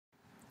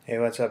Hey,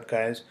 what's up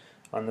guys?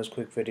 On this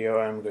quick video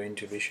I'm going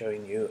to be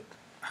showing you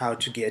how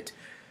to get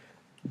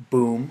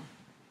Boom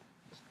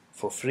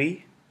for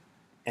free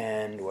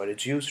and what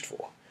it's used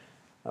for.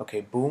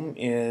 Okay, Boom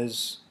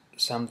is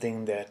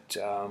something that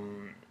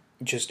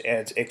just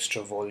adds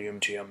extra volume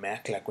to your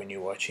Mac, like when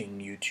you're watching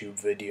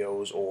YouTube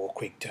videos or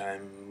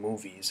QuickTime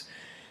movies,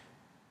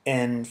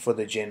 and for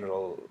the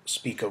general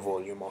speaker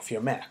volume of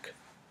your Mac.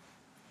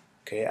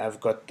 Okay, I've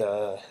got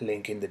the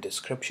link in the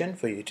description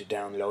for you to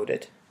download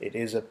it. It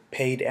is a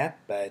paid app,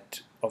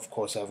 but of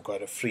course I've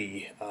got a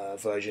free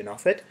version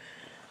of it.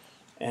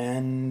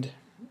 And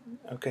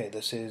okay,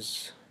 this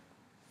is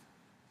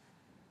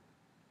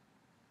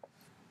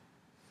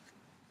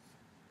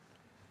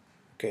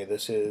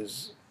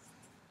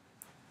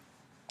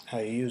how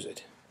you use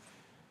it.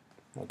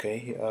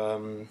 Okay,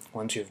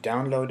 once you've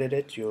downloaded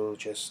it, you'll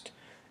just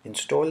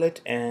install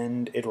it,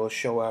 and it will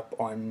show up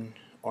on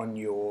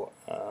your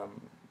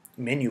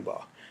menu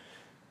bar.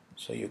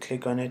 So you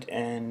click on it,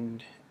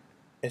 and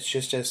it's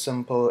just as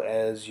simple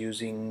as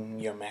using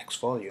your max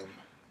volume.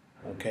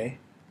 Okay,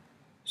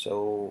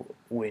 so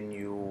when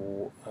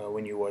you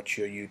watch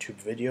your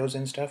YouTube videos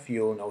and stuff,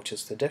 you'll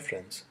notice the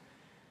difference,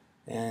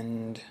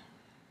 and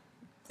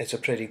it's a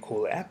pretty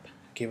cool app.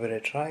 Give it a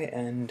try,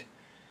 and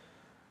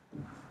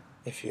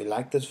if you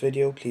like this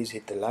video, please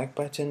hit the like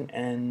button.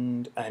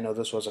 And I know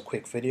this was a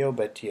quick video,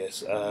 but yes,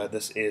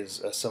 this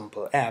is a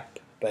simple app,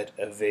 but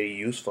a very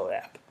useful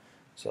app.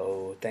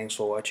 So thanks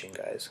for watching,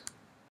 guys.